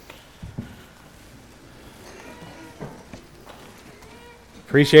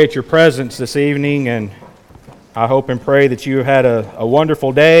Appreciate your presence this evening, and I hope and pray that you had a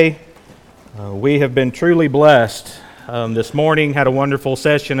wonderful day. We have been truly blessed. This morning had a wonderful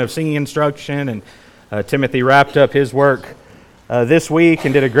session of singing instruction, and Timothy wrapped up his work this week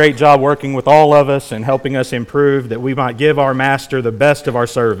and did a great job working with all of us and helping us improve that we might give our master the best of our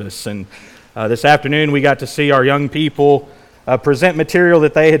service. And this afternoon we got to see our young people present material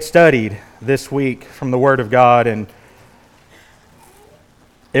that they had studied this week from the Word of God. And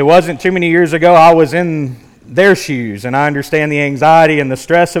it wasn't too many years ago I was in their shoes, and I understand the anxiety and the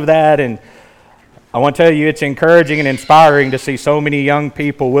stress of that. And I want to tell you, it's encouraging and inspiring to see so many young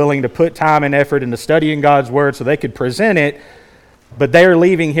people willing to put time and effort into studying God's Word so they could present it, but they're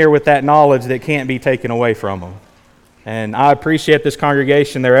leaving here with that knowledge that can't be taken away from them. And I appreciate this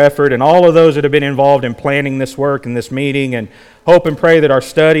congregation, their effort, and all of those that have been involved in planning this work and this meeting, and hope and pray that our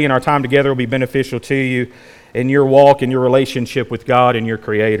study and our time together will be beneficial to you in your walk and your relationship with God and your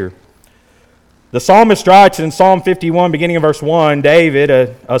Creator. The psalmist writes in Psalm 51, beginning of verse 1, David,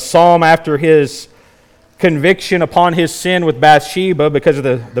 a psalm after his conviction upon his sin with Bathsheba because of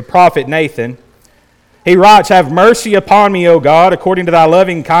the prophet Nathan. He writes, "Have mercy upon me, O God, according to thy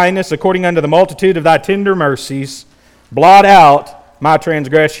loving kindness, according unto the multitude of thy tender mercies. Blot out my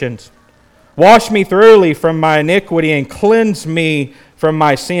transgressions. Wash me thoroughly from my iniquity and cleanse me from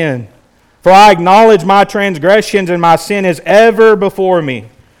my sin. For I acknowledge my transgressions, and my sin is ever before me.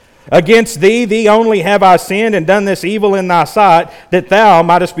 Against thee only have I sinned and done this evil in thy sight, that thou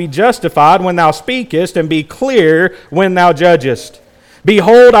mightest be justified when thou speakest, and be clear when thou judgest.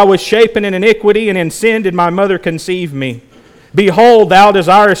 Behold, I was shapen in iniquity, and in sin did my mother conceive me. Behold, thou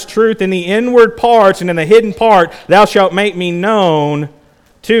desirest truth in the inward parts, and in the hidden part thou shalt make me known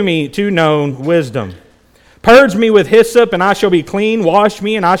to known wisdom. Purge me with hyssop, and I shall be clean. Wash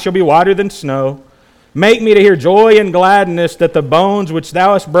me, and I shall be whiter than snow. Make me to hear joy and gladness, that the bones which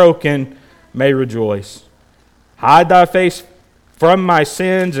thou hast broken may rejoice. Hide thy face from my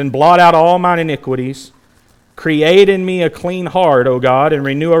sins, and blot out all mine iniquities. Create in me a clean heart, O God, and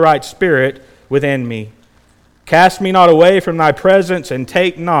renew a right spirit within me. Cast me not away from thy presence, and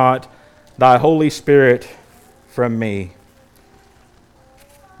take not thy Holy Spirit from me."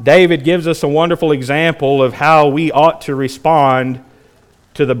 David gives us a wonderful example of how we ought to respond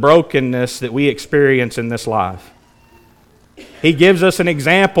to the brokenness that we experience in this life. He gives us an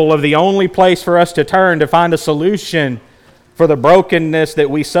example of the only place for us to turn to find a solution for the brokenness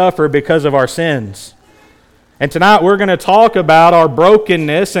that we suffer because of our sins. And tonight we're going to talk about our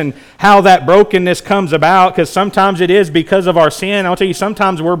brokenness and how that brokenness comes about, because sometimes it is because of our sin. I'll tell you,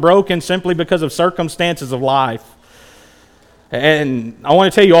 sometimes we're broken simply because of circumstances of life. And I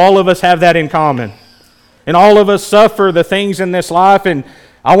want to tell you, all of us have that in common. And all of us suffer the things in this life. And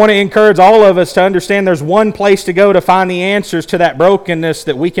I want to encourage all of us to understand there's one place to go to find the answers to that brokenness,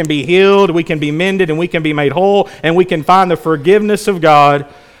 that we can be healed, we can be mended, and we can be made whole, and we can find the forgiveness of God,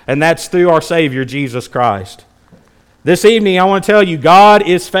 and that's through our Savior, Jesus Christ. This evening, I want to tell you, God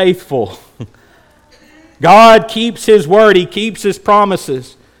is faithful. God keeps His word. He keeps His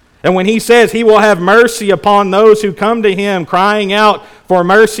promises. And when He says He will have mercy upon those who come to Him crying out for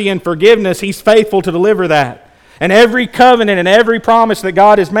mercy and forgiveness, He's faithful to deliver that. And every covenant and every promise that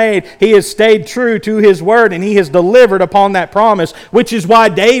God has made, He has stayed true to His word, and He has delivered upon that promise, which is why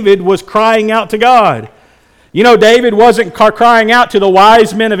David was crying out to God. You know, David wasn't crying out to the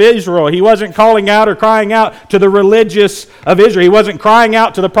wise men of Israel. He wasn't calling out or crying out to the religious of Israel. He wasn't crying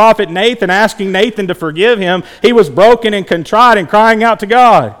out to the prophet Nathan, asking Nathan to forgive him. He was broken and contrite and crying out to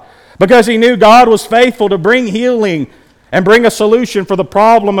God, because he knew God was faithful to bring healing and bring a solution for the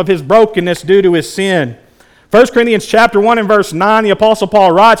problem of his brokenness due to his sin. 1 Corinthians chapter 1 and verse 9, the Apostle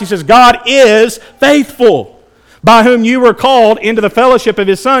Paul writes, he says, "God is faithful, by whom you were called into the fellowship of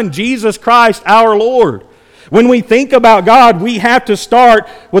His Son, Jesus Christ our Lord." When we think about God, we have to start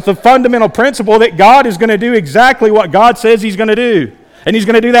with the fundamental principle that God is going to do exactly what God says He's going to do. And He's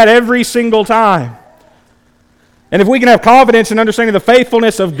going to do that every single time. And if we can have confidence in understanding the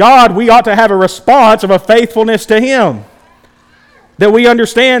faithfulness of God, we ought to have a response of a faithfulness to Him. That we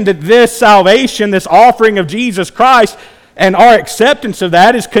understand that this salvation, this offering of Jesus Christ, and our acceptance of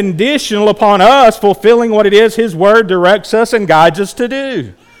that is conditional upon us fulfilling what it is His Word directs us and guides us to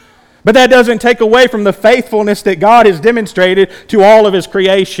do. But that doesn't take away from the faithfulness that God has demonstrated to all of His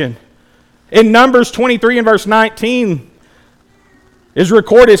creation. In Numbers 23 and verse 19 is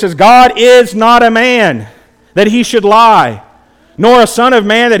recorded, it says, "God is not a man that He should lie, nor a son of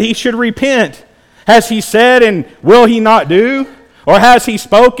man that He should repent. Has He said, and will He not do? Or has He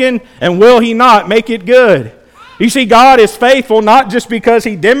spoken, and will He not make it good?" You see, God is faithful not just because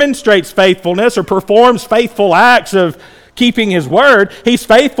He demonstrates faithfulness or performs faithful acts of keeping His word. He's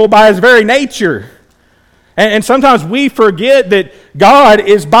faithful by His very nature. And sometimes we forget that God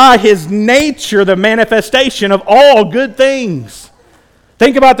is by His nature the manifestation of all good things.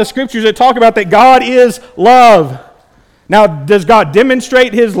 Think about the scriptures that talk about that God is love. Now, does God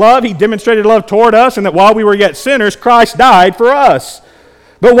demonstrate His love? He demonstrated love toward us, and that while we were yet sinners, Christ died for us.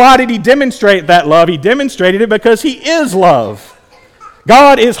 But why did He demonstrate that love? He demonstrated it because He is love.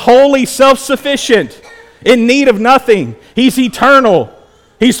 God is wholly self-sufficient, in need of nothing. He's eternal.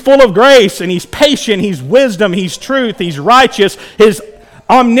 He's full of grace, and He's patient, He's wisdom, He's truth, He's righteous, He's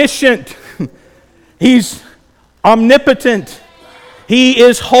omniscient, He's omnipotent. He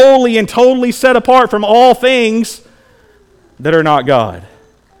is holy and totally set apart from all things that are not God.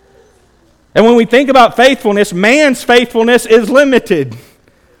 And when we think about faithfulness, man's faithfulness is limited.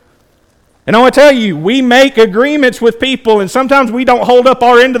 And I want to tell you, we make agreements with people, and sometimes we don't hold up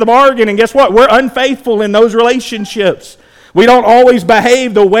our end of the bargain, and guess what? We're unfaithful in those relationships. We don't always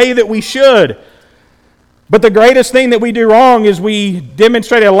behave the way that we should. But the greatest thing that we do wrong is we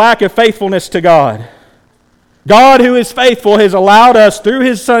demonstrate a lack of faithfulness to God. God, who is faithful, has allowed us through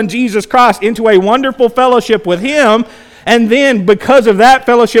His Son Jesus Christ into a wonderful fellowship with Him, and then because of that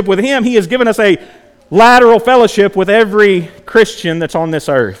fellowship with Him, He has given us a lateral fellowship with every Christian that's on this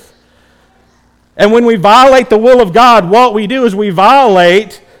earth. And when we violate the will of God, what we do is we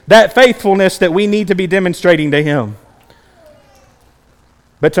violate that faithfulness that we need to be demonstrating to Him.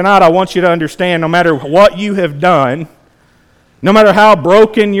 But tonight I want you to understand, no matter what you have done, no matter how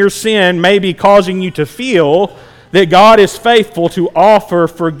broken your sin may be causing you to feel, that God is faithful to offer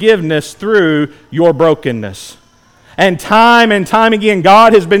forgiveness through your brokenness. And time again,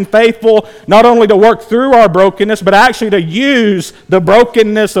 God has been faithful not only to work through our brokenness, but actually to use the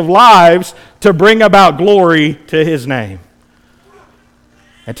brokenness of lives to bring about glory to His name.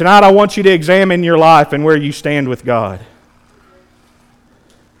 And tonight I want you to examine your life and where you stand with God.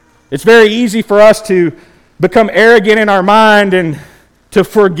 It's very easy for us to become arrogant in our mind and to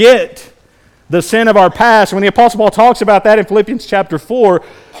forget the sin of our past. When the Apostle Paul talks about that in Philippians chapter 4,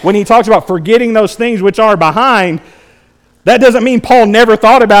 when he talks about forgetting those things which are behind, that doesn't mean Paul never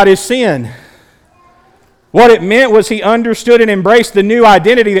thought about his sin. What it meant was he understood and embraced the new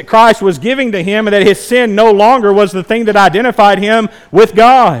identity that Christ was giving to him, and that his sin no longer was the thing that identified him with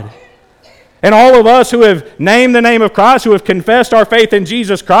God. And all of us who have named the name of Christ, who have confessed our faith in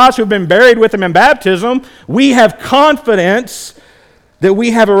Jesus Christ, who have been buried with Him in baptism, we have confidence that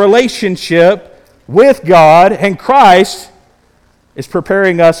we have a relationship with God, and Christ is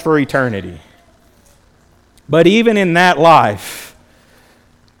preparing us for eternity. But even in that life,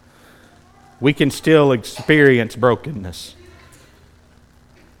 we can still experience brokenness.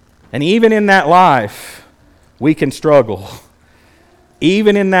 And even in that life, we can struggle.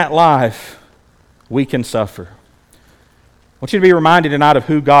 Even in that life, we can suffer. I want you to be reminded tonight of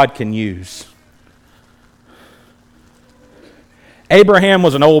who God can use. Abraham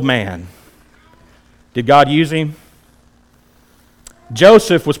was an old man. Did God use him?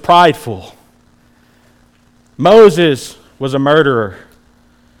 Joseph was prideful. Moses was a murderer.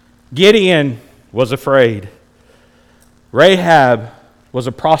 Gideon was afraid. Rahab was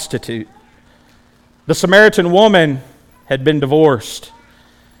a prostitute. The Samaritan woman had been divorced.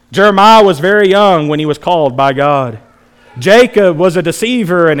 Jeremiah was very young when he was called by God. Jacob was a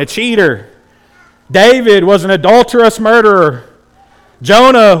deceiver and a cheater. David was an adulterous murderer.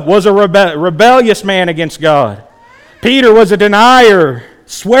 Jonah was a rebellious man against God. Peter was a denier,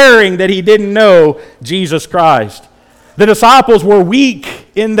 swearing that he didn't know Jesus Christ. The disciples were weak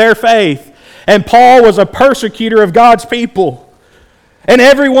in their faith, and Paul was a persecutor of God's people. And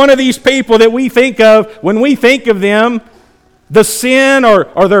every one of these people that we think of, when we think of them, the sin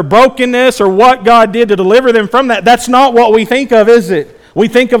or their brokenness or what God did to deliver them from that, that's not what we think of, is it? We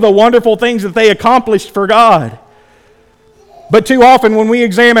think of the wonderful things that they accomplished for God. But too often when we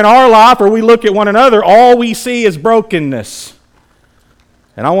examine our life or we look at one another, all we see is brokenness.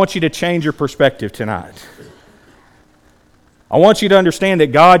 And I want you to change your perspective tonight. I want you to understand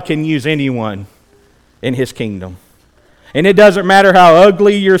that God can use anyone in His kingdom. And it doesn't matter how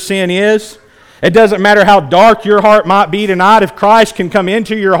ugly your sin is. It doesn't matter how dark your heart might be tonight. If Christ can come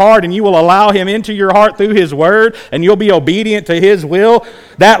into your heart and you will allow Him into your heart through His Word and you'll be obedient to His will,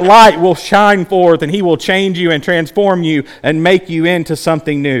 that light will shine forth and He will change you and transform you and make you into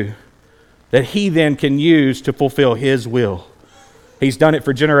something new that He then can use to fulfill His will. He's done it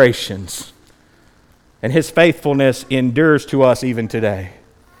for generations. And His faithfulness endures to us even today.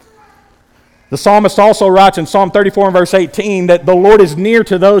 The psalmist also writes in Psalm 34 and verse 18 that the Lord is near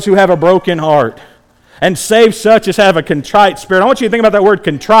to those who have a broken heart and saves such as have a contrite spirit. I want you to think about that word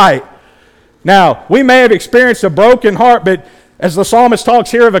contrite. Now, we may have experienced a broken heart, but as the psalmist talks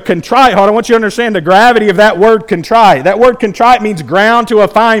here of a contrite heart, I want you to understand the gravity of that word contrite. That word contrite means ground to a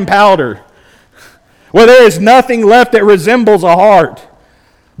fine powder, where there is nothing left that resembles a heart.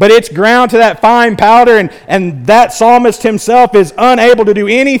 But it's ground to that fine powder, and that psalmist himself is unable to do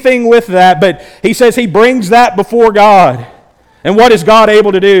anything with that, but he says he brings that before God. And what is God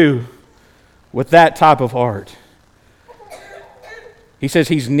able to do with that type of heart? He says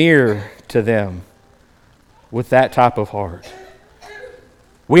he's near to them with that type of heart.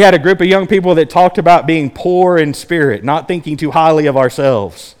 We had a group of young people that talked about being poor in spirit, not thinking too highly of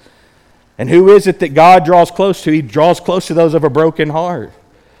ourselves. And who is it that God draws close to? He draws close to those of a broken heart.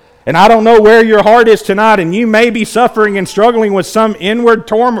 And I don't know where your heart is tonight, and you may be suffering and struggling with some inward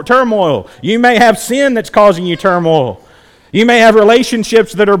turmoil. You may have sin that's causing you turmoil. You may have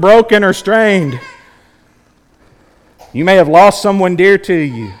relationships that are broken or strained. You may have lost someone dear to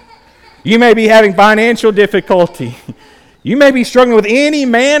you. You may be having financial difficulty. You may be struggling with any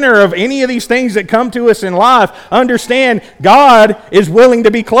manner of any of these things that come to us in life. Understand, God is willing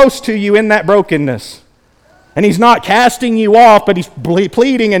to be close to you in that brokenness. And He's not casting you off, but He's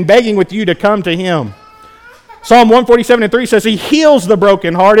pleading and begging with you to come to Him. Psalm 147:3 says, He heals the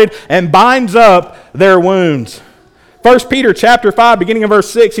brokenhearted and binds up their wounds. 1 Peter chapter 5, beginning of verse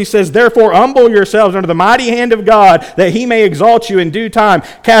 6, he says, Therefore humble yourselves under the mighty hand of God, that He may exalt you in due time,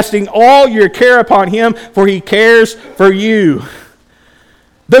 casting all your care upon Him, for He cares for you.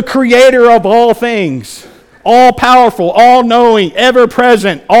 The Creator of all things, all-powerful, all-knowing,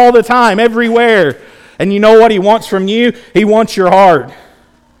 ever-present, all the time, everywhere. And you know what He wants from you? He wants your heart.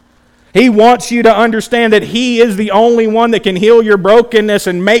 He wants you to understand that He is the only one that can heal your brokenness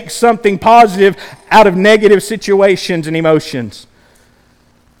and make something positive out of negative situations and emotions.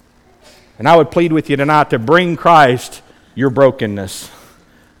 And I would plead with you tonight to bring Christ your brokenness.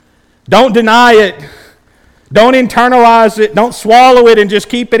 Don't deny it. Don't internalize it. Don't swallow it and just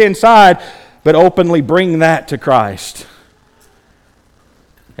keep it inside, but openly bring that to Christ.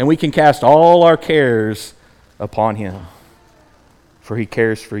 And we can cast all our cares upon Him, for He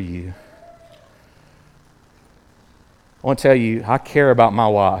cares for you. I want to tell you, I care about my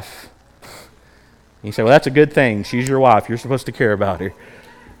wife. You say, well, that's a good thing. She's your wife. You're supposed to care about her.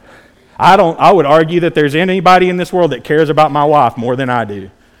 I would argue that there's anybody in this world that cares about my wife more than I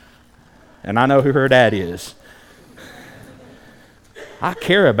do. And I know who her dad is. I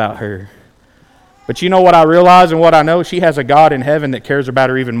care about her. But you know what I realize and what I know? She has a God in heaven that cares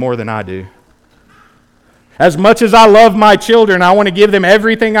about her even more than I do. As much as I love my children, I want to give them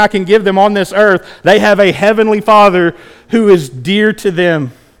everything I can give them on this earth. They have a heavenly Father who is dear to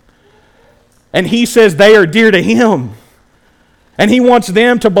them. And He says they are dear to Him. And He wants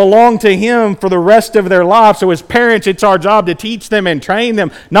them to belong to Him for the rest of their life. So as parents, it's our job to teach them and train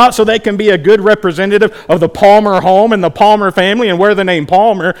them, not so they can be a good representative of the Palmer home and the Palmer family and wear the name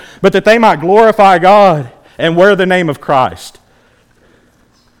Palmer, but that they might glorify God and wear the name of Christ.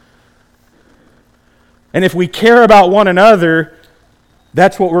 And if we care about one another,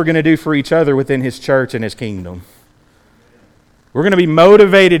 that's what we're going to do for each other within His church and His kingdom. We're going to be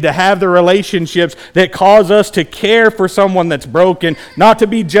motivated to have the relationships that cause us to care for someone that's broken, not to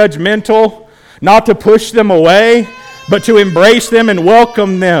be judgmental, not to push them away, but to embrace them and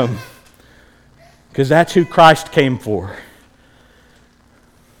welcome them. Because that's who Christ came for.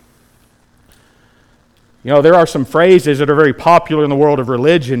 You know, there are some phrases that are very popular in the world of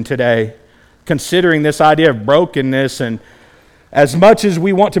religion today, considering this idea of brokenness. And as much as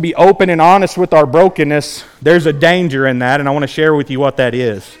we want to be open and honest with our brokenness, there's a danger in that, and I want to share with you what that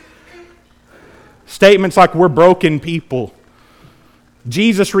is. Statements like, we're broken people.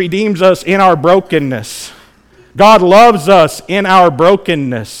 Jesus redeems us in our brokenness. God loves us in our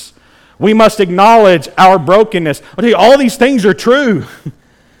brokenness. We must acknowledge our brokenness. I'll tell you, all these things are true.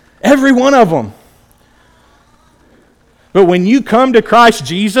 Every one of them. But when you come to Christ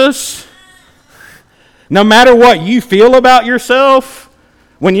Jesus, no matter what you feel about yourself,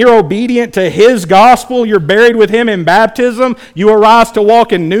 when you're obedient to His gospel, you're buried with Him in baptism, you arise to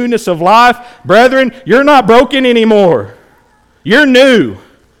walk in newness of life. Brethren, you're not broken anymore. You're new.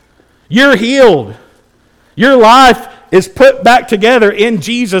 You're healed. Your life is put back together in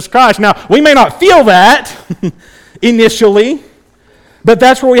Jesus Christ. Now, we may not feel that initially, but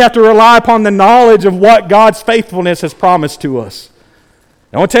that's where we have to rely upon the knowledge of what God's faithfulness has promised to us.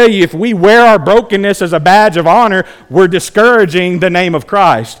 I want to tell you, if we wear our brokenness as a badge of honor, we're discouraging the name of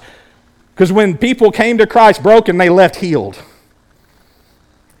Christ. Because when people came to Christ broken, they left healed.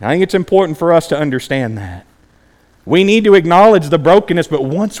 I think it's important for us to understand that. We need to acknowledge the brokenness, but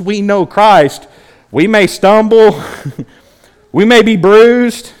once we know Christ, we may stumble, we may be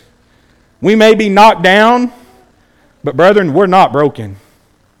bruised, We may be knocked down, but brethren, we're not broken.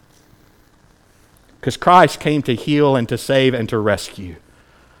 Because Christ came to heal and to save and to rescue.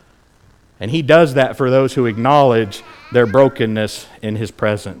 And He does that for those who acknowledge their brokenness in His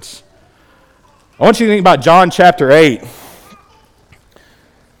presence. I want you to think about John chapter 8.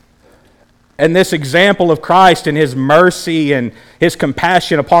 And this example of Christ and His mercy and His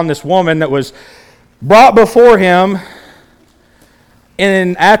compassion upon this woman that was brought before Him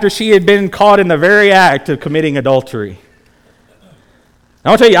after she had been caught in the very act of committing adultery.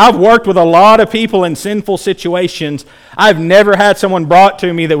 I'll tell you, I've worked with a lot of people in sinful situations. I've never had someone brought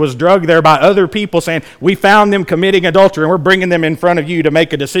to me that was drugged there by other people saying, we found them committing adultery and we're bringing them in front of you to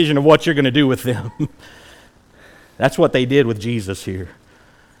make a decision of what you're going to do with them. That's what they did with Jesus here.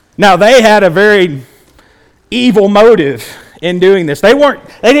 Now, they had a very evil motive in doing this. They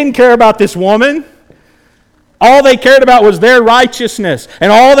didn't care about this woman. All they cared about was their righteousness.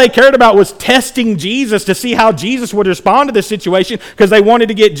 And all they cared about was testing Jesus to see how Jesus would respond to this situation, because they wanted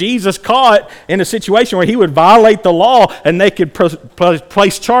to get Jesus caught in a situation where He would violate the law and they could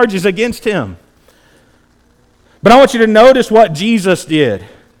place charges against Him. But I want you to notice what Jesus did.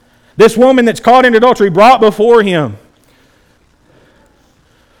 This woman that's caught in adultery brought before Him.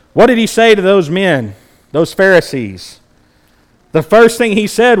 What did He say to those men, those Pharisees? The first thing He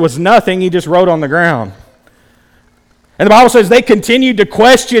said was nothing. He just wrote on the ground. And the Bible says they continued to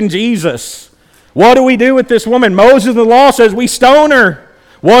question Jesus. What do we do with this woman? Moses in the law says we stone her.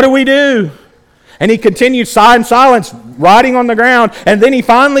 What do we do? And He continued in silence, writing on the ground. And then He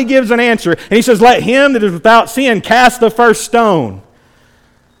finally gives an answer. And He says, let him that is without sin cast the first stone.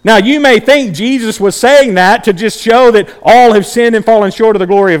 Now, you may think Jesus was saying that to just show that all have sinned and fallen short of the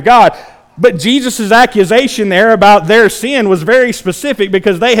glory of God. But Jesus' accusation there about their sin was very specific,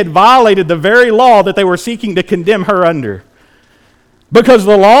 because they had violated the very law that they were seeking to condemn her under. Because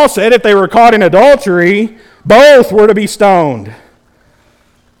the law said if they were caught in adultery, both were to be stoned.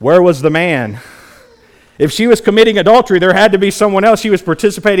 Where was the man? If she was committing adultery, there had to be someone else she was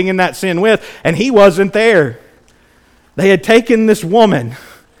participating in that sin with, and he wasn't there. They had taken this woman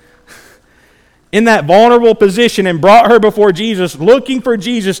in that vulnerable position and brought her before Jesus, looking for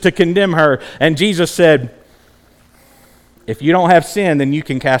Jesus to condemn her. And Jesus said, if you don't have sin, then you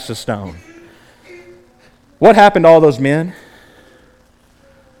can cast a stone. What happened to all those men?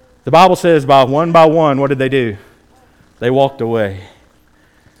 The Bible says by one, what did they do? They walked away.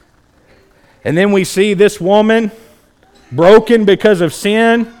 And then we see this woman broken because of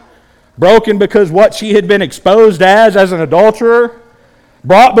sin, broken because what she had been exposed as an adulterer,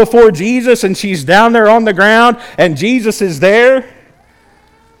 brought before Jesus, and she's down there on the ground, and Jesus is there.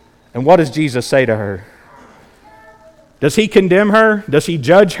 And what does Jesus say to her? Does He condemn her? Does He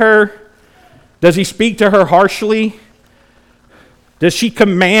judge her? Does He speak to her harshly? Does He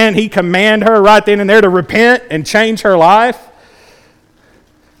command her right then and there to repent and change her life?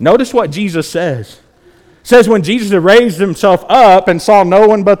 Notice what Jesus says. It says when Jesus had raised Himself up and saw no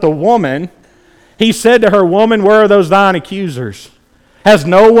one but the woman, He said to her, woman, where are those thine accusers? Has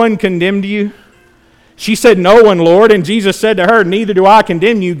no one condemned you? She said, no one, Lord. And Jesus said to her, neither do I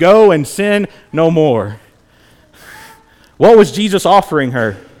condemn you. Go and sin no more. What was Jesus offering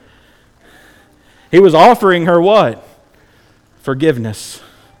her? He was offering her what? Forgiveness.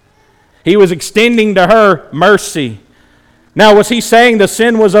 He was extending to her mercy. Now, was He saying the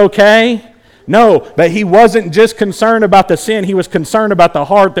sin was okay? No, but He wasn't just concerned about the sin. He was concerned about the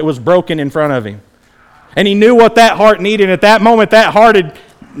heart that was broken in front of Him. And He knew what that heart needed. At that moment, that heart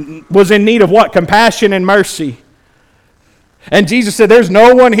was in need of what? Compassion and mercy. And Jesus said, there's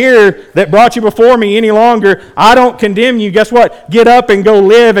no one here that brought you before me any longer. I don't condemn you. Guess what? Get up and go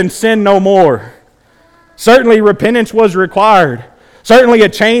live and sin no more. Certainly, repentance was required. Certainly, a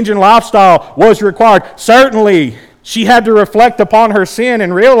change in lifestyle was required. Certainly, she had to reflect upon her sin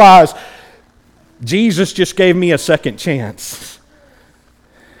and realize, Jesus just gave me a second chance.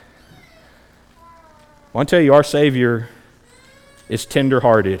 I want to tell you, our Savior is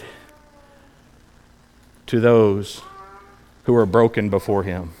tender-hearted to those who are broken before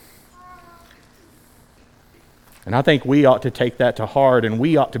Him. And I think we ought to take that to heart, and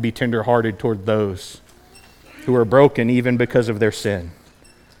we ought to be tender-hearted toward those who are broken even because of their sin,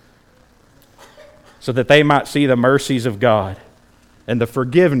 so that they might see the mercies of God and the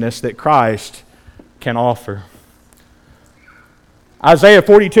forgiveness that Christ can offer. Isaiah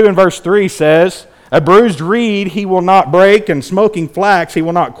 42 and verse 3 says, a bruised reed He will not break, and smoking flax He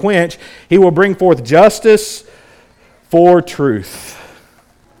will not quench. He will bring forth justice for truth.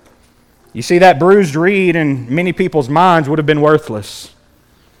 You see, that bruised reed in many people's minds would have been worthless.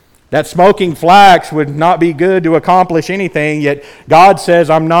 That smoking flax would not be good to accomplish anything, yet God says,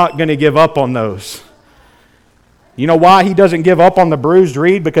 I'm not going to give up on those. You know why He doesn't give up on the bruised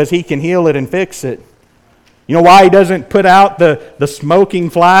reed? Because He can heal it and fix it. You know why He doesn't put out the smoking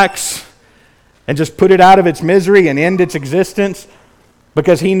flax and just put it out of its misery and end its existence?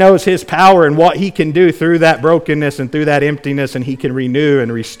 Because He knows His power and what He can do through that brokenness and through that emptiness, and He can renew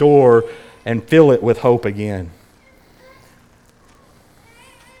and restore and fill it with hope again.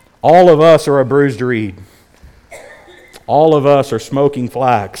 All of us are a bruised reed. All of us are smoking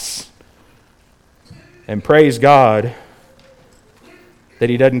flax. And praise God that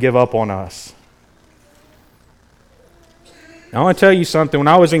He doesn't give up on us. Now, I want to tell you something. When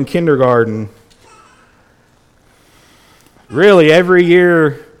I was in kindergarten, really every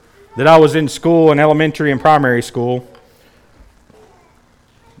year that I was in school, in elementary and primary school,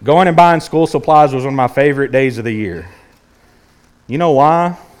 going and buying school supplies was one of my favorite days of the year. You know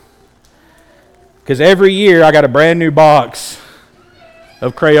why? Because every year I got a brand new box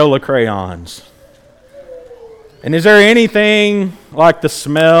of Crayola crayons. And is there anything like the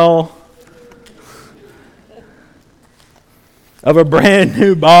smell of a brand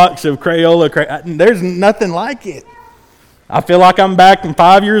new box of Crayola crayons? There's nothing like it. I feel like I'm back from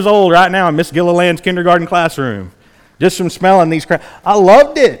 5 years old right now in Miss Gilliland's kindergarten classroom, just from smelling these crayons. I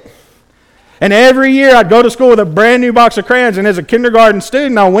loved it. And every year I'd go to school with a brand new box of crayons. And as a kindergarten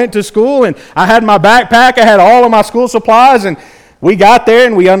student, I went to school and I had my backpack. I had all of my school supplies. And we got there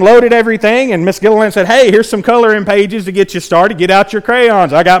and we unloaded everything. And Miss Gilliland said, hey, here's some coloring pages to get you started. Get out your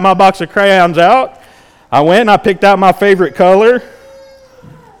crayons. I got my box of crayons out. I went and I picked out my favorite color,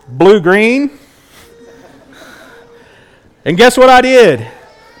 blue-green. And guess what I did?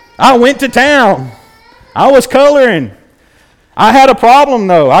 I went to town. I was coloring. I had a problem,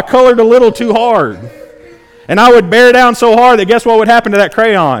 though. I colored a little too hard. And I would bear down so hard that guess what would happen to that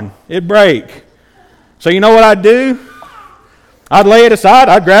crayon? It'd break. So you know what I'd do? I'd lay it aside.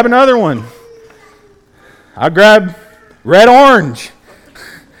 I'd grab another one. I'd grab red-orange.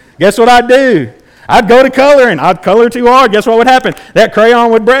 Guess what I'd do? I'd go to coloring. I'd color too hard. Guess what would happen? That crayon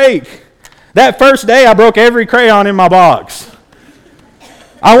would break. That first day, I broke every crayon in my box.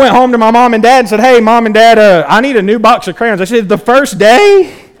 I went home to my mom and dad and said, hey, Mom and Dad, I need a new box of crayons. I said, the first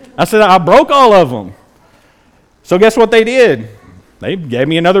day? I said, I broke all of them. So guess what they did? They gave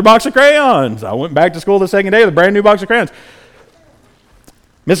me another box of crayons. I went back to school the second day with a brand new box of crayons.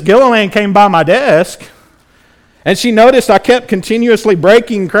 Miss Gilliland came by my desk, and she noticed I kept continuously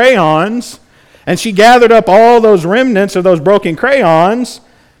breaking crayons, and she gathered up all those remnants of those broken crayons,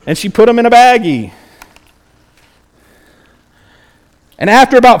 and she put them in a baggie. And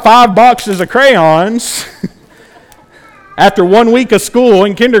after about 5 boxes of crayons, after 1 week of school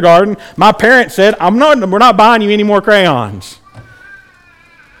in kindergarten, my parents said, we're not buying you any more crayons.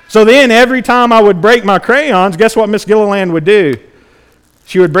 So then every time I would break my crayons, guess what Miss Gilliland would do?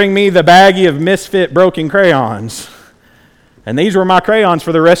 She would bring me the baggie of misfit broken crayons. And these were my crayons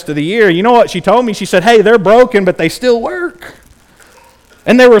for the rest of the year. You know what she told me? She said, hey, they're broken, but they still work.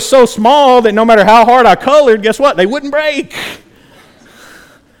 And they were so small that no matter how hard I colored, guess what? They wouldn't break.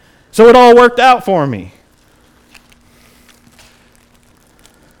 So it all worked out for me.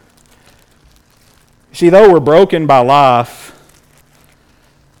 See, though we're broken by life,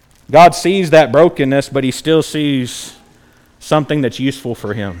 God sees that brokenness, but He still sees something that's useful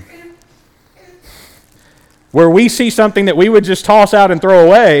for Him. Where we see something that we would just toss out and throw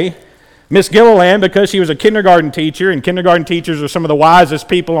away, Miss Gilliland, because she was a kindergarten teacher, and kindergarten teachers are some of the wisest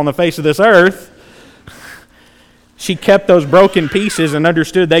people on the face of this earth, she kept those broken pieces and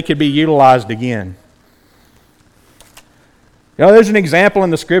understood they could be utilized again. You know, there's an example in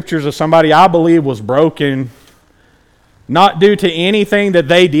the Scriptures of somebody I believe was broken, not due to anything that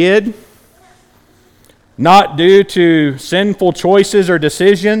they did, not due to sinful choices or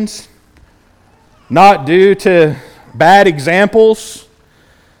decisions, not due to bad examples,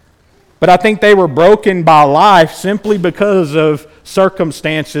 but I think they were broken by life simply because of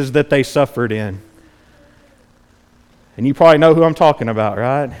circumstances that they suffered in. And you probably know who I'm talking about,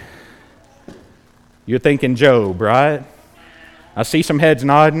 right? You're thinking Job, right? I see some heads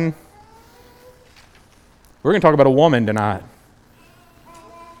nodding. We're going to talk about a woman tonight.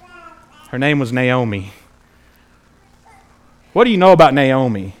 Her name was Naomi. What do you know about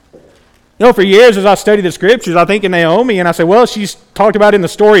Naomi? You know, for years as I studied the Scriptures, I think of Naomi and I say, well, she's talked about in the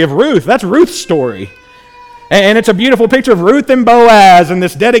story of Ruth. That's Ruth's story. And it's a beautiful picture of Ruth and Boaz and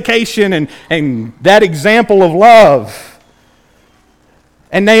this dedication and that example of love.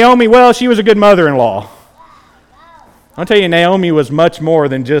 And Naomi, well, she was a good mother-in-law. I'll tell you, Naomi was much more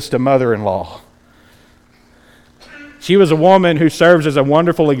than just a mother-in-law. She was a woman who serves as a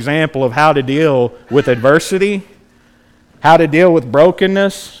wonderful example of how to deal with adversity, how to deal with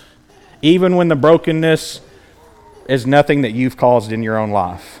brokenness, even when the brokenness is nothing that you've caused in your own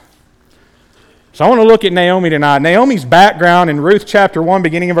life. So I want to look at Naomi tonight. Naomi's background in Ruth chapter 1,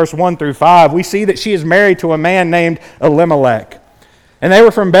 beginning in verse 1 through 5, we see that she is married to a man named Elimelech. And they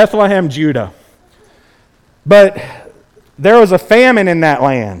were from Bethlehem, Judah. But there was a famine in that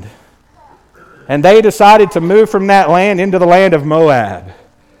land. And they decided to move from that land into the land of Moab.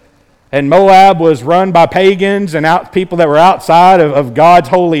 And Moab was run by pagans and people that were outside of God's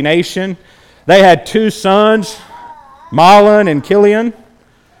holy nation. They had 2 sons, Mahlon and Chilion.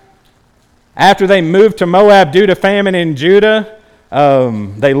 After they moved to Moab due to famine in Judah,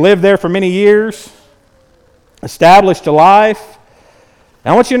 they lived there for many years, established a life.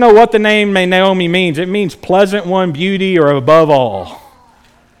 And I want you to know what the name Naomi means. It means pleasant one, beauty, or above all.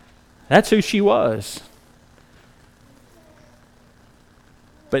 That's who she was.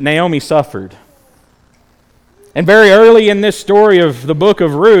 But Naomi suffered. And very early in this story of the book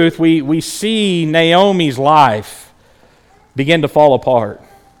of Ruth, we see Naomi's life begin to fall apart.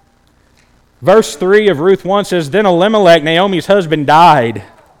 Verse 3 of Ruth 1 says, Then Elimelech, Naomi's husband, died,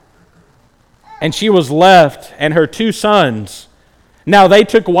 and she was left, and her 2 sons. Now they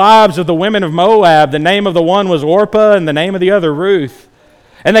took wives of the women of Moab. The name of the one was Orpah, and the name of the other Ruth.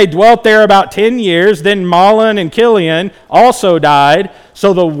 And they dwelt there about 10 years. Then Mahlon and Chilion also died.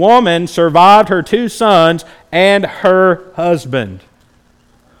 So the woman survived her 2 sons and her husband.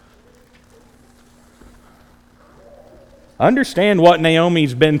 Understand what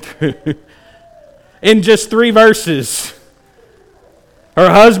Naomi's been through. In just 3 verses.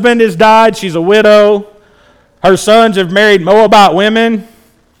 Her husband has died. She's a widow. Her sons have married Moabite women.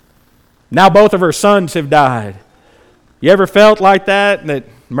 Now both of her sons have died. You ever felt like that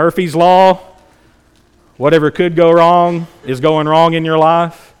Murphy's Law, whatever could go wrong is going wrong in your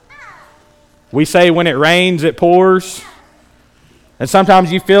life? We say when it rains, it pours. And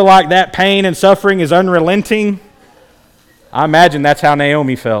sometimes you feel like that pain and suffering is unrelenting. I imagine that's how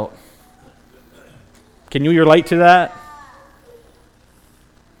Naomi felt. Can you relate to that?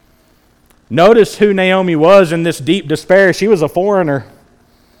 Notice who Naomi was in this deep despair. She was a foreigner.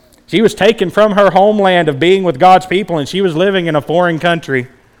 She was taken from her homeland of being with God's people, and she was living in a foreign country.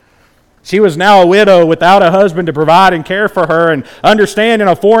 She was now a widow without a husband to provide and care for her. And understand, in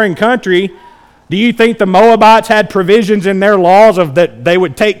a foreign country, do you think the Moabites had provisions in their laws of that they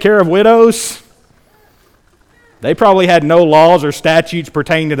would take care of widows? They probably had no laws or statutes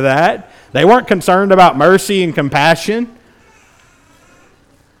pertaining to that. They weren't concerned about mercy and compassion.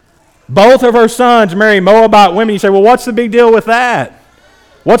 Both of her sons marry Moabite women. You say, well, what's the big deal with that?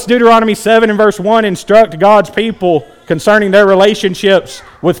 What's Deuteronomy 7 and verse 1 instruct God's people concerning their relationships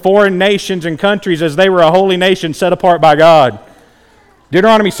with foreign nations and countries as they were a holy nation set apart by God?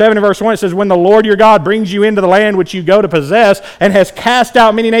 Deuteronomy 7 and verse 1, it says, When the Lord your God brings you into the land which you go to possess, and has cast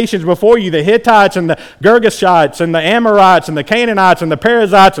out many nations before you, the Hittites and the Girgashites and the Amorites and the Canaanites and the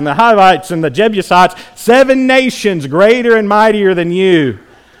Perizzites and the Hivites and the Jebusites, 7 nations greater and mightier than you.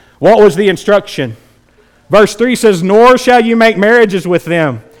 What was the instruction? Verse 3 says, Nor shall you make marriages with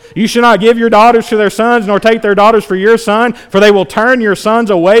them. You shall not give your daughters to their sons, nor take their daughters for your son, for they will turn your sons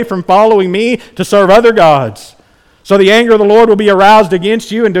away from following me to serve other gods. So the anger of the Lord will be aroused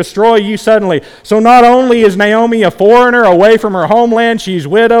against you and destroy you suddenly. So not only is Naomi a foreigner away from her homeland, she's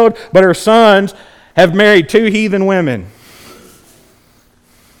widowed, but her sons have married 2 heathen women.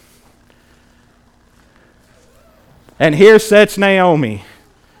 And here sits Naomi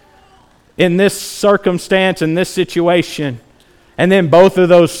in this circumstance, in this situation, and then both of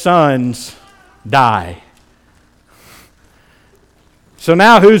those sons die. So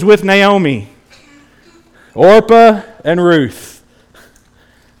now who's with Naomi? Orpah and Ruth.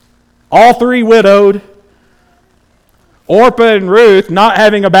 All 3 widowed. Orpah and Ruth not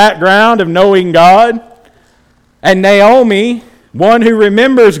having a background of knowing God. And Naomi, one who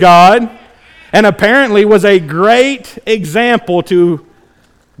remembers God, and apparently was a great example to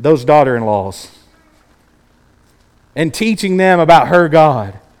those daughter-in-laws, and teaching them about her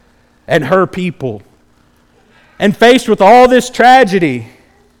God and her people. And faced with all this tragedy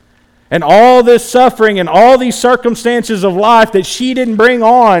and all this suffering and all these circumstances of life that she didn't bring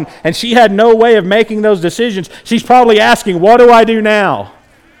on, and she had no way of making those decisions, she's probably asking, what do I do now?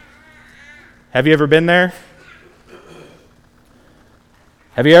 Have you ever been there?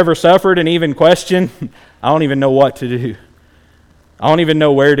 Have you ever suffered and even questioned, I don't even know what to do. I don't even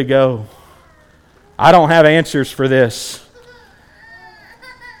know where to go. I don't have answers for this.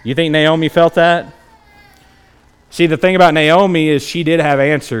 You think Naomi felt that? See, the thing about Naomi is she did have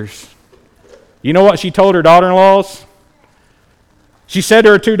answers. You know what she told her daughter-in-laws? She said to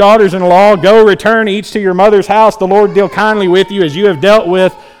her two daughters-in-law, "Go, return each to your mother's house. The Lord deal kindly with you as you have dealt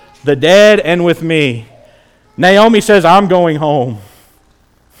with the dead and with me." Naomi says, "I'm going home.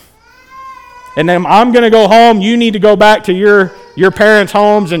 And then I'm going to go home. You need to go back to your parents'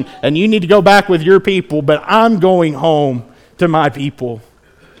 homes and you need to go back with your people, but I'm going home to my people."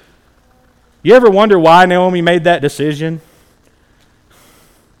 You ever wonder why Naomi made that decision?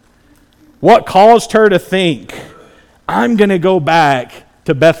 What caused her to think, I'm going to go back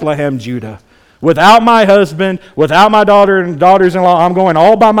to Bethlehem, Judah? Without my husband, without my daughter and daughters-in-law, I'm going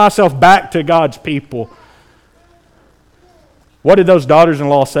all by myself back to God's people. What did those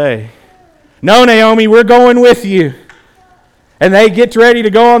daughters-in-law say? "No, Naomi, we're going with you." And they get ready to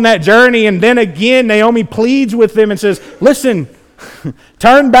go on that journey, and then again Naomi pleads with them and says, "Listen,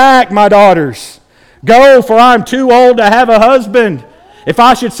 turn back, my daughters. Go, for I'm too old to have a husband. If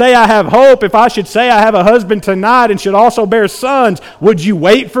I should say I have hope, if I should say I have a husband tonight and should also bear sons, would you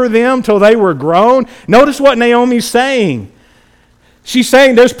wait for them till they were grown?" Notice what Naomi's saying. She's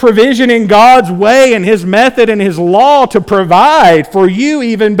saying there's provision in God's way and His method and His law to provide for you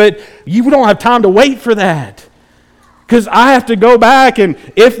even, but you don't have time to wait for that. Because I have to go back, and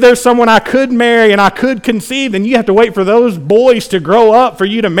if there's someone I could marry and I could conceive, then you have to wait for those boys to grow up for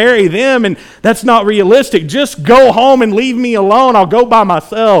you to marry them, and that's not realistic. Just go home and leave me alone. I'll go by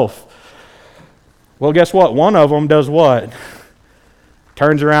myself. Well, guess what? One of them does what?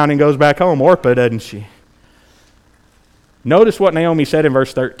 Turns around and goes back home. Orpah, doesn't she? Notice what Naomi said in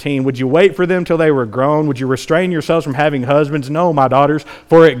verse 13. "Would you wait for them till they were grown? Would you restrain yourselves from having husbands? No, my daughters,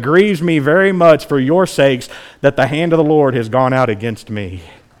 for it grieves me very much for your sakes that the hand of the Lord has gone out against me."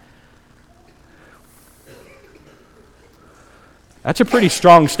 That's a pretty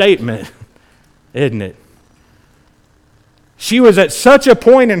strong statement, isn't it? She was at such a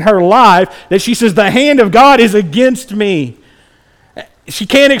point in her life that she says, the hand of God is against me. She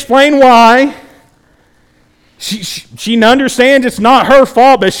can't explain why. She understands it's not her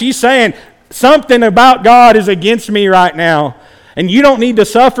fault, but she's saying something about God is against me right now. And you don't need to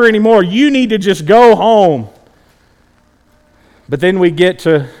suffer anymore. You need to just go home. But then we get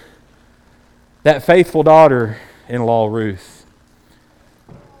to that faithful daughter-in-law, Ruth.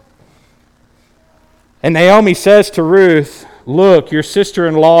 And Naomi says to Ruth, "Look, your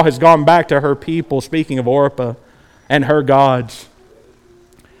sister-in-law has gone back to her people," speaking of Orpah, "and her gods.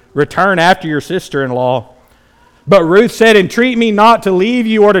 Return after your sister-in-law." But Ruth said, "Entreat me not to leave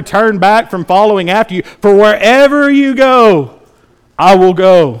you or to turn back from following after you. For wherever you go, I will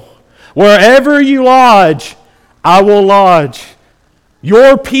go. Wherever you lodge, I will lodge.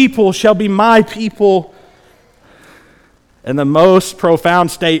 Your people shall be my people." And the most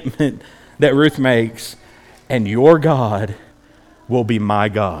profound statement that Ruth makes, "And your God will be my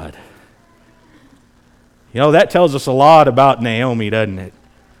God." You know, that tells us a lot about Naomi, doesn't it?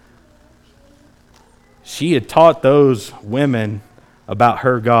 She had taught those women about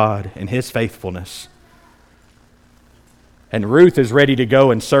her God and His faithfulness. And Ruth is ready to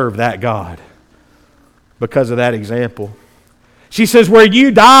go and serve that God because of that example. She says, "Where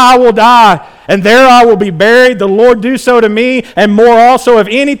you die, I will die, and there I will be buried. The Lord do so to me, and more also, if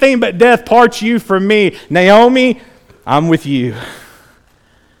anything but death parts you from me. Naomi, I'm with you.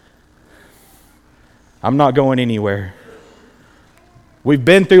 I'm not going anywhere. We've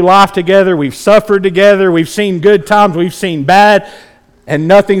been through life together. We've suffered together. We've seen good times. We've seen bad. And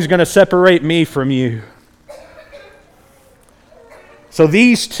nothing's going to separate me from you." So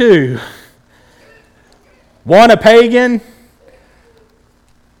these two, one a pagan,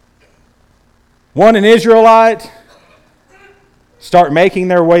 one an Israelite, start making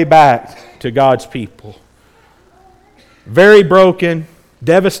their way back to God's people. Very broken,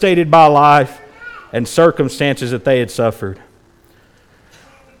 devastated by life and circumstances that they had suffered.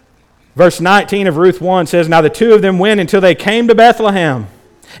 Verse 19 of Ruth 1 says, "Now the two of them went until they came to Bethlehem.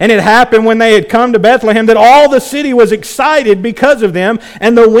 And it happened when they had come to Bethlehem that all the city was excited because of them.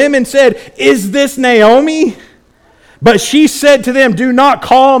 And the women said, 'Is this Naomi?' But she said to them, 'Do not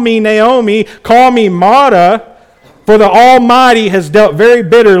call me Naomi, call me Mara, for the Almighty has dealt very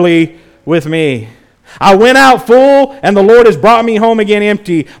bitterly with me. I went out full, and the Lord has brought me home again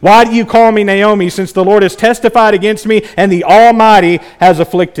empty. Why do you call me Naomi, since the Lord has testified against me, and the Almighty has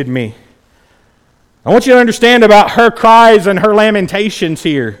afflicted me?'" I want you to understand about her cries and her lamentations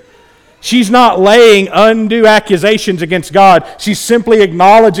here. She's not laying undue accusations against God. She's simply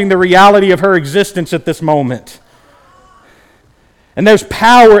acknowledging the reality of her existence at this moment. And there's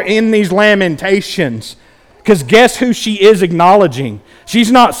power in these lamentations. Because guess who she is acknowledging?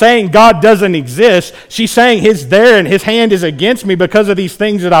 She's not saying God doesn't exist. She's saying He's there and His hand is against me because of these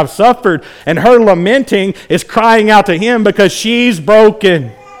things that I've suffered. And her lamenting is crying out to Him because she's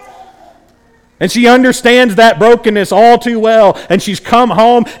broken. And she understands that brokenness all too well. And she's come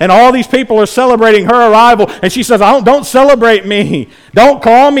home and all these people are celebrating her arrival. And she says, don't celebrate me. Don't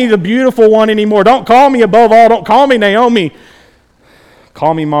call me the beautiful one anymore. Don't call me above all. Don't call me Naomi.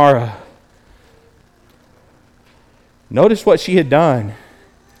 Call me Mara. Notice what she had done.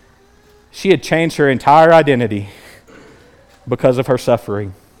 She had changed her entire identity because of her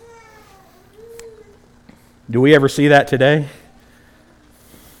suffering. Do we ever see that today?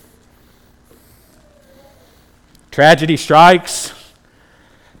 Tragedy strikes.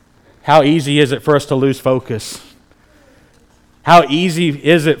 How easy is it for us to lose focus? How easy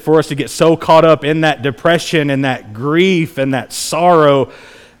is it for us to get so caught up in that depression and that grief and that sorrow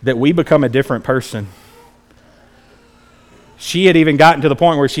that we become a different person? She had even gotten to the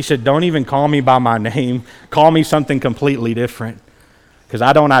point where she said, don't even call me by my name. Call me something completely different because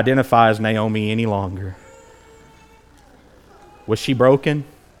I don't identify as Naomi any longer. Was she broken?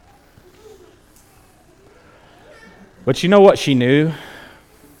 But you know what she knew?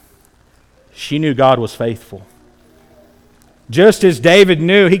 She knew God was faithful. Just as David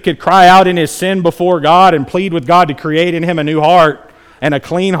knew he could cry out in his sin before God and plead with God to create in him a new heart and a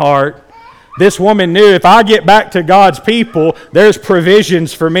clean heart, this woman knew if I get back to God's people, there's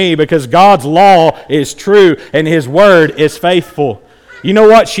provisions for me because God's law is true and His word is faithful. You know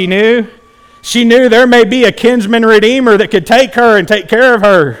what she knew? She knew there may be a kinsman redeemer that could take her and take care of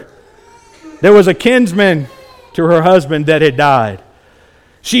her. There was a kinsman to her husband that had died.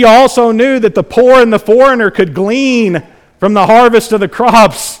 She also knew that the poor and the foreigner could glean from the harvest of the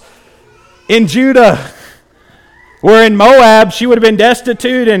crops in Judah. Where in Moab, she would have been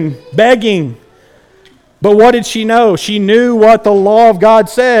destitute and begging. But what did she know? She knew what the law of God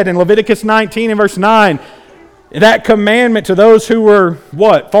said in Leviticus 19 and verse 9. That commandment to those who were,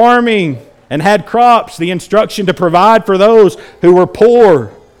 what? Farming and had crops. The instruction to provide for those who were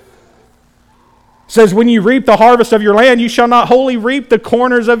poor. It says, when you reap the harvest of your land, you shall not wholly reap the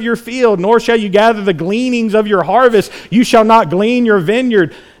corners of your field, nor shall you gather the gleanings of your harvest. You shall not glean your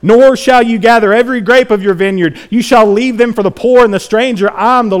vineyard, nor shall you gather every grape of your vineyard. You shall leave them for the poor and the stranger.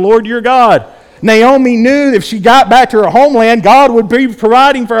 I am the Lord your God. Naomi knew if she got back to her homeland, God would be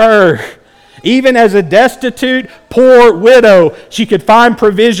providing for her. Even as a destitute, poor widow, she could find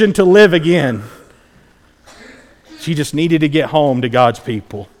provision to live again. She just needed to get home to God's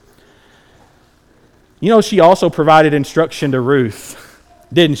people. You know, she also provided instruction to Ruth,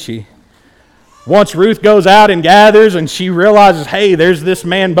 didn't she? Once Ruth goes out and gathers and she realizes, hey, there's this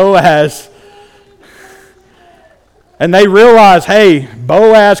man Boaz. And they realize, hey,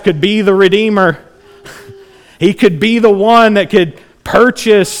 Boaz could be the redeemer. He could be the one that could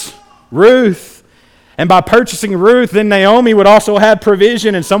purchase Ruth. And by purchasing Ruth, then Naomi would also have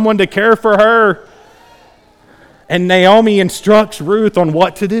provision and someone to care for her. And Naomi instructs Ruth on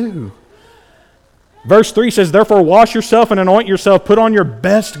what to do. Verse 3 says, therefore wash yourself and anoint yourself, put on your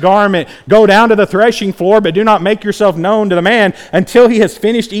best garment, go down to the threshing floor, but do not make yourself known to the man until he has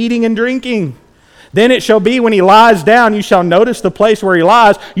finished eating and drinking. Then it shall be when he lies down, you shall notice the place where he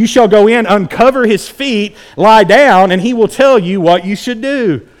lies. You shall go in, uncover his feet, lie down, and he will tell you what you should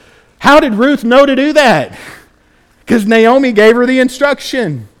do. How did Ruth know to do that? Because Naomi gave her the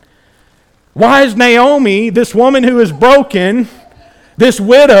instruction. Why is Naomi, this woman who is broken, this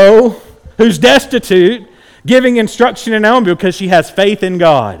widow who's destitute, giving instruction to Naomi? Because she has faith in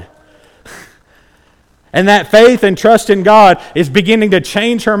God. And that faith and trust in God is beginning to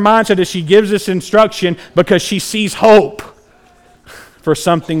change her mindset as she gives this instruction because she sees hope for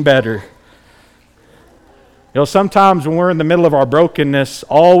something better. You know, sometimes when we're in the middle of our brokenness,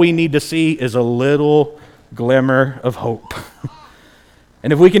 all we need to see is a little glimmer of hope.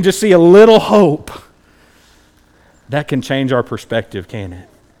 And if we can just see a little hope, that can change our perspective, can't it?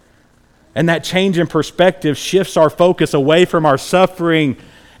 And that change in perspective shifts our focus away from our suffering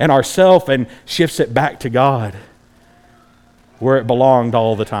and ourself and shifts it back to God, where it belonged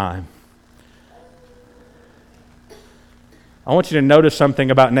all the time. I want you to notice something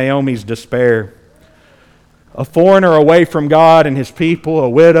about Naomi's despair. A foreigner away from God and His people, a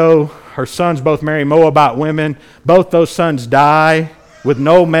widow. Her sons both marry Moabite women. Both those sons die with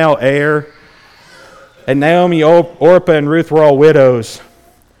no male heir. And Naomi, Orpah, and Ruth were all widows.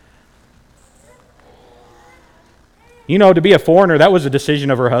 You know, to be a foreigner, that was a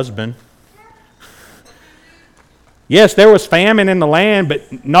decision of her husband. Yes, there was famine in the land,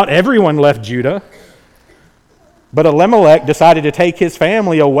 but not everyone left Judah. But Elimelech decided to take his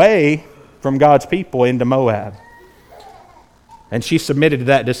family away from God's people into Moab. And she submitted to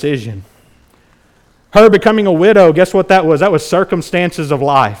that decision. Her becoming a widow, guess what that was? That was circumstances of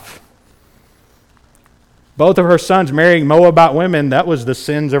life. Both of her sons marrying Moabite women, that was the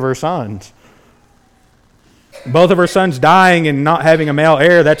sins of her sons. Both of her sons dying and not having a male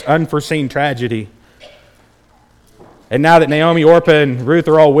heir, that's unforeseen tragedy. And now that Naomi, Orpah, and Ruth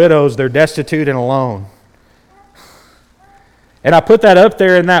are all widows, they're destitute and alone. And I put that up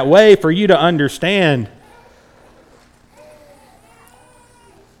there in that way for you to understand.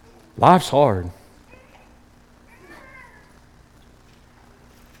 Life's hard.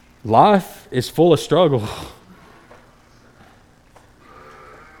 Life is full of struggle.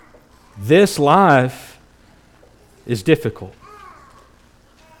 This life is difficult.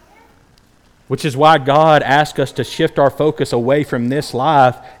 Which is why God asks us to shift our focus away from this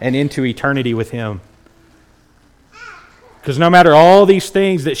life and into eternity with Him. Because no matter all these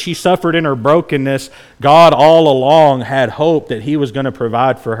things that she suffered in her brokenness, God all along had hope that He was going to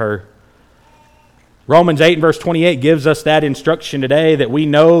provide for her. Romans 8 and verse 28 gives us that instruction today, that we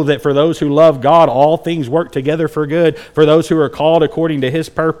know that for those who love God, all things work together for good, for those who are called according to His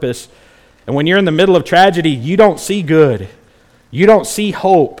purpose. And when you're in the middle of tragedy, you don't see good. You don't see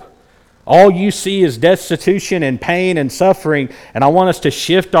hope. All you see is destitution and pain and suffering. And I want us to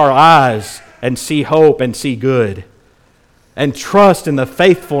shift our eyes and see hope and see good. And trust in the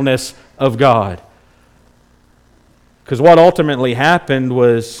faithfulness of God. Because what ultimately happened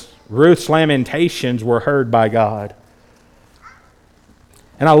was Ruth's lamentations were heard by God.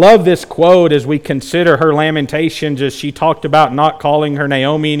 And I love this quote as we consider her lamentations, as she talked about not calling her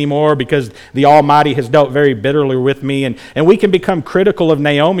Naomi anymore because the Almighty has dealt very bitterly with me. And we can become critical of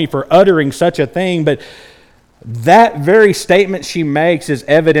Naomi for uttering such a thing, but that very statement she makes is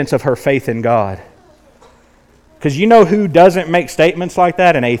evidence of her faith in God. Because you know who doesn't make statements like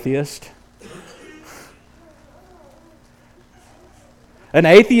that? An atheist. An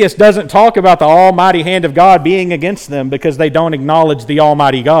atheist doesn't talk about the almighty hand of God being against them because they don't acknowledge the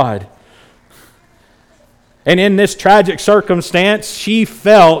almighty God. And in this tragic circumstance, she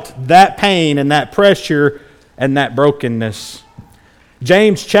felt that pain and that pressure and that brokenness.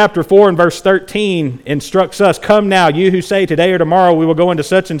 James chapter 4 and verse 13 instructs us, "Come now, you who say today or tomorrow we will go into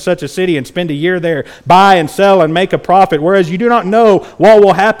such and such a city and spend a year there, buy and sell and make a profit, whereas you do not know what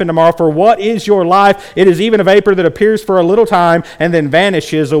will happen tomorrow. For what is your life? It is even a vapor that appears for a little time and then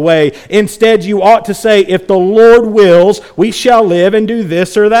vanishes away. Instead, you ought to say, if the Lord wills, we shall live and do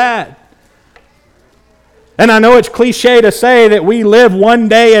this or that." And I know it's cliche to say that we live one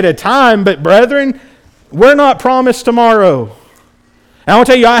day at a time, but brethren, we're not promised tomorrow. And I want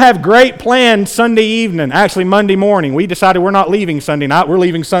to tell you, I have great plans Sunday evening, actually Monday morning. We decided we're not leaving Sunday night, we're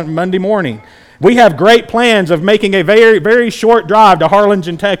leaving Monday morning. We have great plans of making a very, very short drive to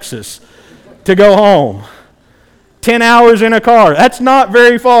Harlingen, Texas to go home. 10 hours in a car, that's not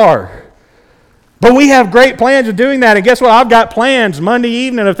very far. But we have great plans of doing that. And guess what? I've got plans Monday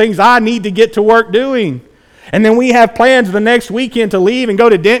evening of things I need to get to work doing. And then we have plans the next weekend to leave and go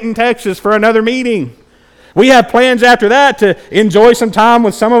to Denton, Texas for another meeting. We have plans after that to enjoy some time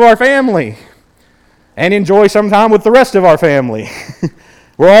with some of our family and enjoy some time with the rest of our family.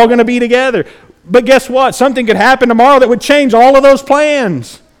 We're all going to be together. But guess what? Something could happen tomorrow that would change all of those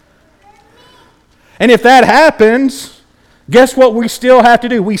plans. And if that happens, guess what we still have to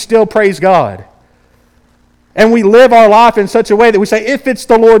do? We still praise God. And we live our life in such a way that we say, if it's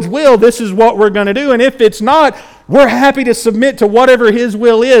the Lord's will, this is what we're going to do. And if it's not, we're happy to submit to whatever His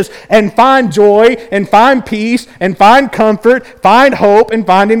will is and find joy and find peace and find comfort, find hope and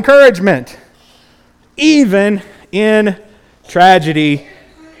find encouragement. Even in tragedy.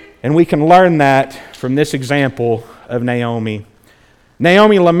 And we can learn that from this example of Naomi.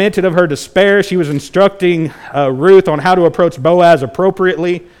 Naomi lamented of her despair. She was instructing Ruth on how to approach Boaz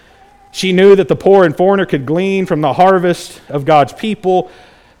appropriately. She knew that the poor and foreigner could glean from the harvest of God's people.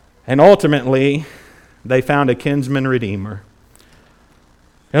 And ultimately, they found a kinsman redeemer.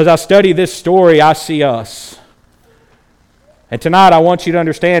 As I study this story, I see us. And tonight I want you to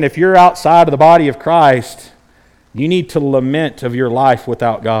understand, if you're outside of the body of Christ, you need to lament of your life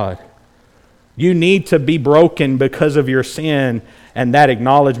without God. You need to be broken because of your sin and that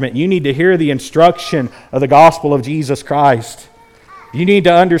acknowledgement. You need to hear the instruction of the gospel of Jesus Christ. You need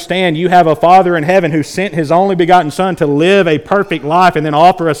to understand you have a Father in heaven who sent His only begotten Son to live a perfect life and then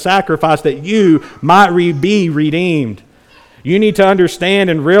offer a sacrifice that you might be redeemed. You need to understand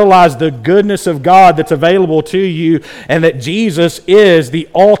and realize the goodness of God that's available to you and that Jesus is the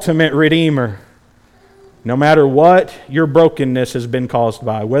ultimate Redeemer. No matter what your brokenness has been caused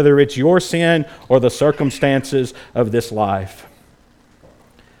by, whether it's your sin or the circumstances of this life.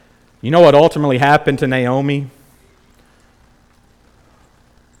 You know what ultimately happened to Naomi?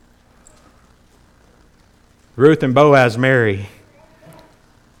 Ruth and Boaz marry.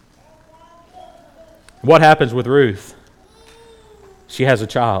 What happens with Ruth? She has a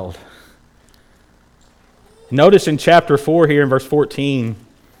child. Notice in chapter 4 here in verse 14,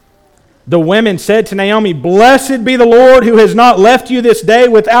 the women said to Naomi, "Blessed be the Lord who has not left you this day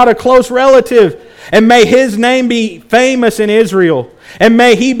without a close relative, and may his name be famous in Israel. And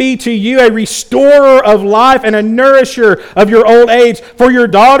may he be to you a restorer of life and a nourisher of your old age, for your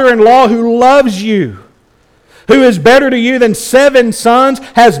daughter-in-law who loves you, who is better to you than 7 sons,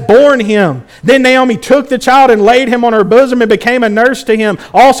 has borne him." Then Naomi took the child and laid him on her bosom and became a nurse to him.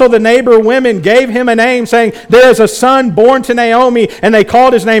 Also the neighbor women gave him a name, saying, "There is a son born to Naomi," and they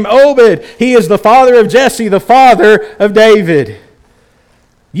called his name Obed. He is the father of Jesse, the father of David.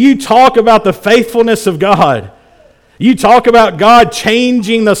 You talk about the faithfulness of God. You talk about God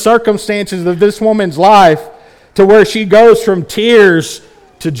changing the circumstances of this woman's life to where she goes from tears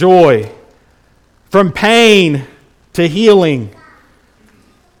to joy, from pain to healing,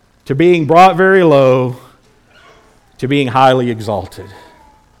 to being brought very low, to being highly exalted.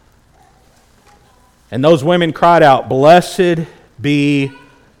 And those women cried out, "Blessed be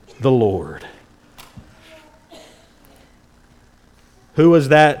the Lord." Who was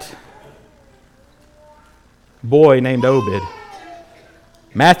that boy named Obed?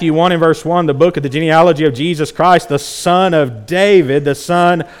 Matthew 1 and verse 1, the book of the genealogy of Jesus Christ, the son of David, the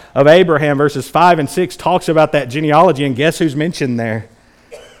son of Abraham, verses 5 and 6 talks about that genealogy, and guess who's mentioned there?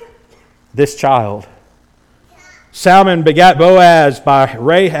 This child. Salmon begat Boaz by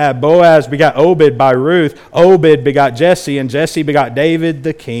Rahab. Boaz begat Obed by Ruth. Obed begot Jesse, and Jesse begot David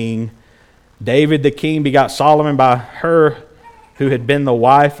the king. David the king begot Solomon by her who had been the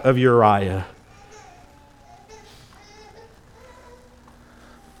wife of Uriah.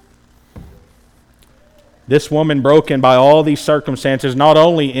 This woman, broken by all these circumstances, not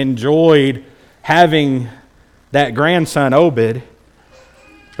only enjoyed having that grandson Obed,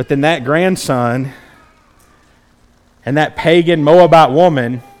 but then that grandson and that pagan Moabite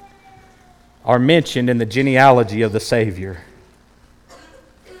woman are mentioned in the genealogy of the Savior.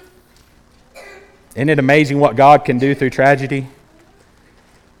 Isn't it amazing what God can do through tragedy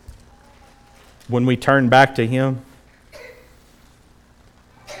when we turn back to Him?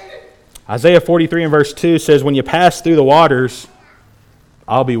 Isaiah 43 and verse 2 says, "When you pass through the waters,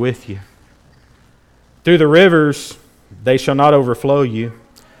 I'll be with you. Through the rivers, they shall not overflow you.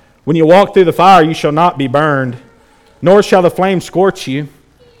 When you walk through the fire, you shall not be burned, nor shall the flame scorch you.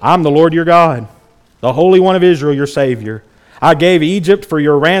 I'm the Lord your God, the Holy One of Israel, your Savior. I gave Egypt for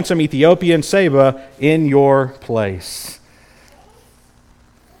your ransom, Ethiopia and Seba in your place."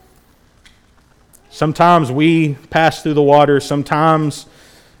 Sometimes we pass through the water. Sometimes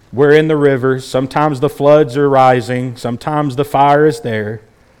we're in the rivers. Sometimes the floods are rising. Sometimes the fire is there.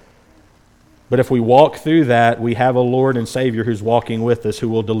 But if we walk through that, we have a Lord and Savior who's walking with us, who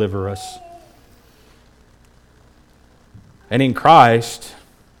will deliver us. And in Christ,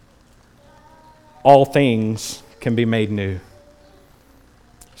 all things can be made new.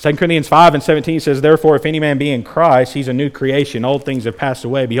 2 Corinthians 5 and 17 says, "Therefore, if any man be in Christ, he's a new creation. Old things have passed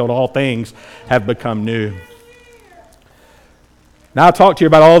away. Behold, all things have become new." Now I'll talk to you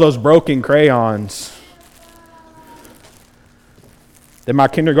about all those broken crayons that my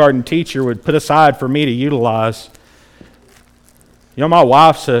kindergarten teacher would put aside for me to utilize. You know, my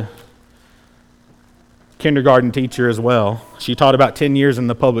wife's a kindergarten teacher as well. She taught about 10 years in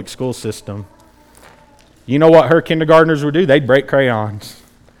the public school system. You know what her kindergartners would do? They'd break crayons.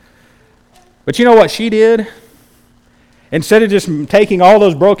 But you know what she did? Instead of just taking all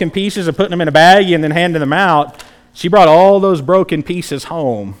those broken pieces and putting them in a bag and then handing them out, she brought all those broken pieces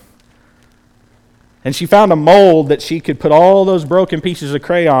home. And she found a mold that she could put all those broken pieces of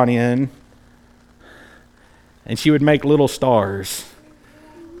crayon in, and she would make little stars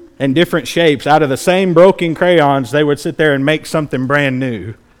in different shapes. Out of the same broken crayons, they would sit there and make something brand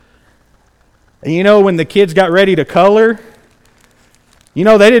new. And you know, when the kids got ready to color, you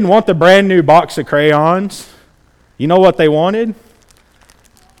know, they didn't want the brand new box of crayons. You know what they wanted?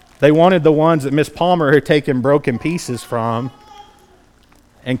 They wanted the ones that Miss Palmer had taken broken pieces from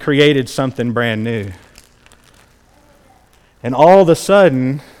and created something brand new. And all of a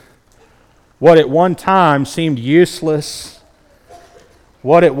sudden, what at one time seemed useless,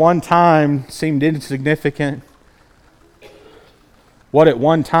 what at one time seemed insignificant, what at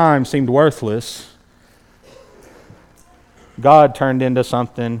one time seemed worthless, God turned into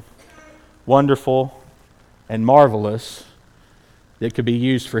something wonderful and marvelous that could be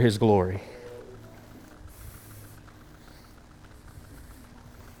used for His glory.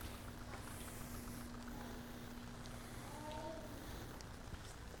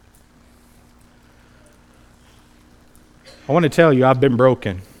 I want to tell you, I've been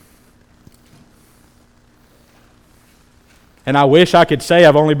broken. And I wish I could say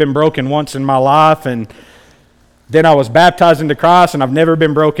I've only been broken once in my life, and then I was baptized into Christ, and I've never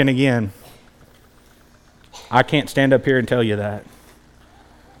been broken again. I can't stand up here and tell you that.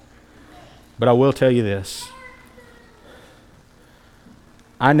 But I will tell you this.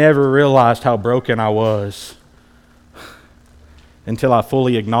 I never realized how broken I was until I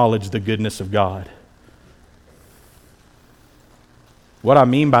fully acknowledged the goodness of God. What I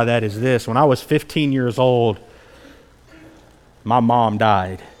mean by that is this. When I was 15 years old, my mom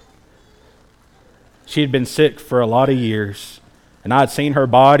died. She had been sick for a lot of years, and I had seen her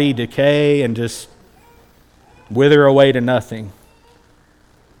body decay and just wither away to nothing.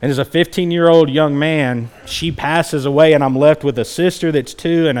 And as a 15-year-old young man, she passes away, and I'm left with a sister that's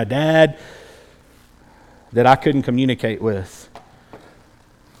 2 and a dad that I couldn't communicate with.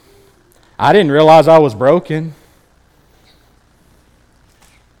 I didn't realize I was broken.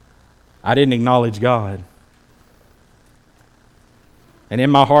 I didn't acknowledge God. And in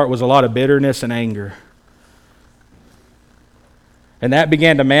my heart was a lot of bitterness and anger. And that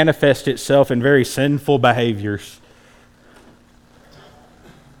began to manifest itself in very sinful behaviors.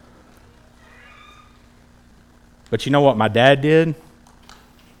 But you know what my dad did?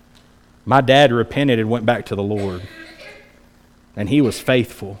 My dad repented and went back to the Lord. And he was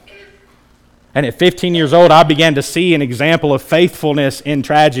faithful. And at 15 years old, I began to see an example of faithfulness in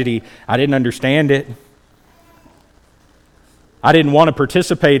tragedy. I didn't understand it. I didn't want to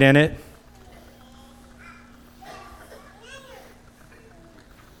participate in it.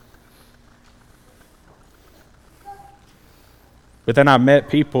 But then I met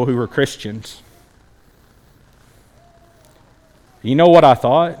people who were Christians. You know what I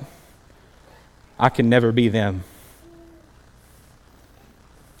thought? I can never be them.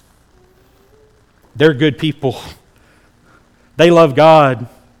 They're good people. They love God.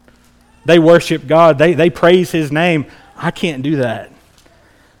 They worship God. They praise His name. I can't do that.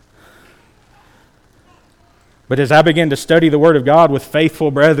 But as I began to study the Word of God with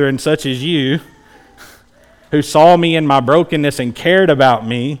faithful brethren such as you, who saw me in my brokenness and cared about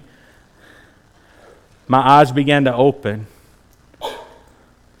me, my eyes began to open.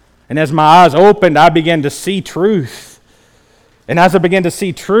 And as my eyes opened, I began to see truth. And as I began to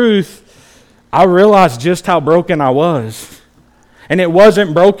see truth, I realized just how broken I was. And it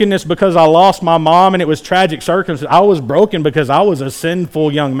wasn't brokenness because I lost my mom and it was tragic circumstances. I was broken because I was a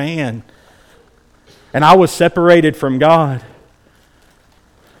sinful young man. And I was separated from God.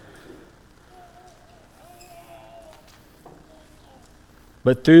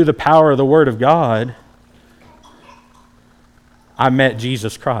 But through the power of the Word of God, I met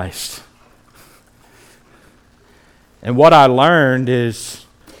Jesus Christ. And what I learned is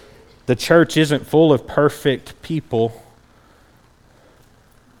the church isn't full of perfect people.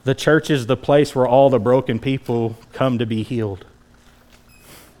 The church is the place where all the broken people come to be healed.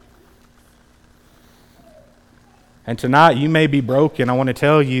 And tonight you may be broken. I want to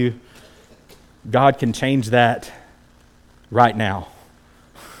tell you, God can change that right now.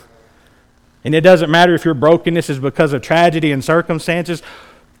 And it doesn't matter if your brokenness is because of tragedy and circumstances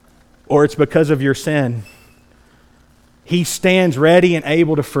or it's because of your sin. He stands ready and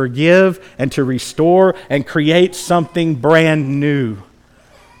able to forgive and to restore and create something brand new.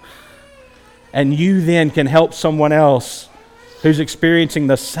 And you then can help someone else who's experiencing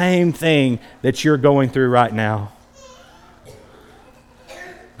the same thing that you're going through right now.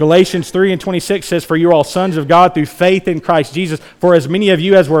 Galatians 3:26 says, "For you are all sons of God through faith in Christ Jesus. For as many of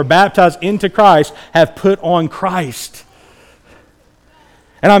you as were baptized into Christ have put on Christ."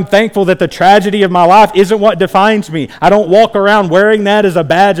 And I'm thankful that the tragedy of my life isn't what defines me. I don't walk around wearing that as a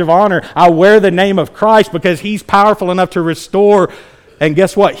badge of honor. I wear the name of Christ because He's powerful enough to restore and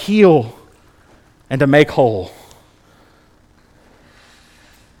guess what? Heal and to make whole.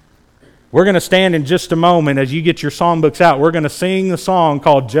 We're going to stand in just a moment as you get your songbooks out. We're going to sing the song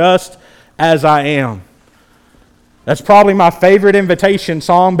called Just As I Am. That's probably my favorite invitation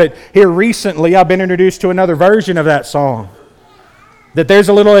song, but here recently I've been introduced to another version of that song. That there's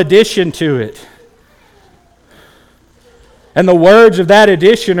a little addition to it. And the words of that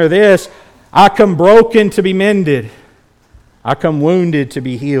addition are this: I come broken to be mended. I come wounded to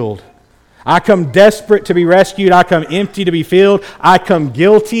be healed. I come desperate to be rescued. I come empty to be filled. I come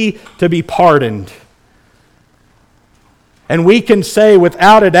guilty to be pardoned. And we can say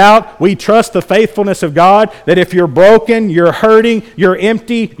without a doubt, we trust the faithfulness of God, that if you're broken, you're hurting, you're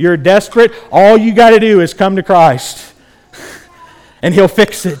empty, you're desperate, all you got to do is come to Christ. And He'll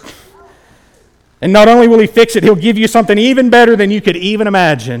fix it. And not only will He fix it, He'll give you something even better than you could even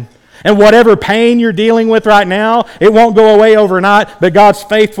imagine. And whatever pain you're dealing with right now, it won't go away overnight, but God's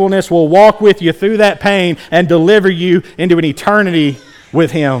faithfulness will walk with you through that pain and deliver you into an eternity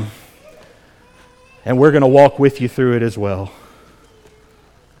with Him. And we're going to walk with you through it as well.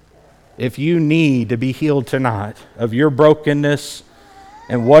 If you need to be healed tonight of your brokenness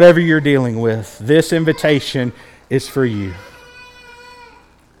and whatever you're dealing with, this invitation is for you.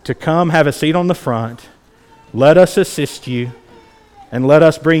 To come have a seat on the front, let us assist you, and let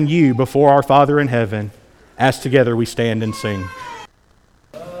us bring you before our Father in heaven as together we stand and sing.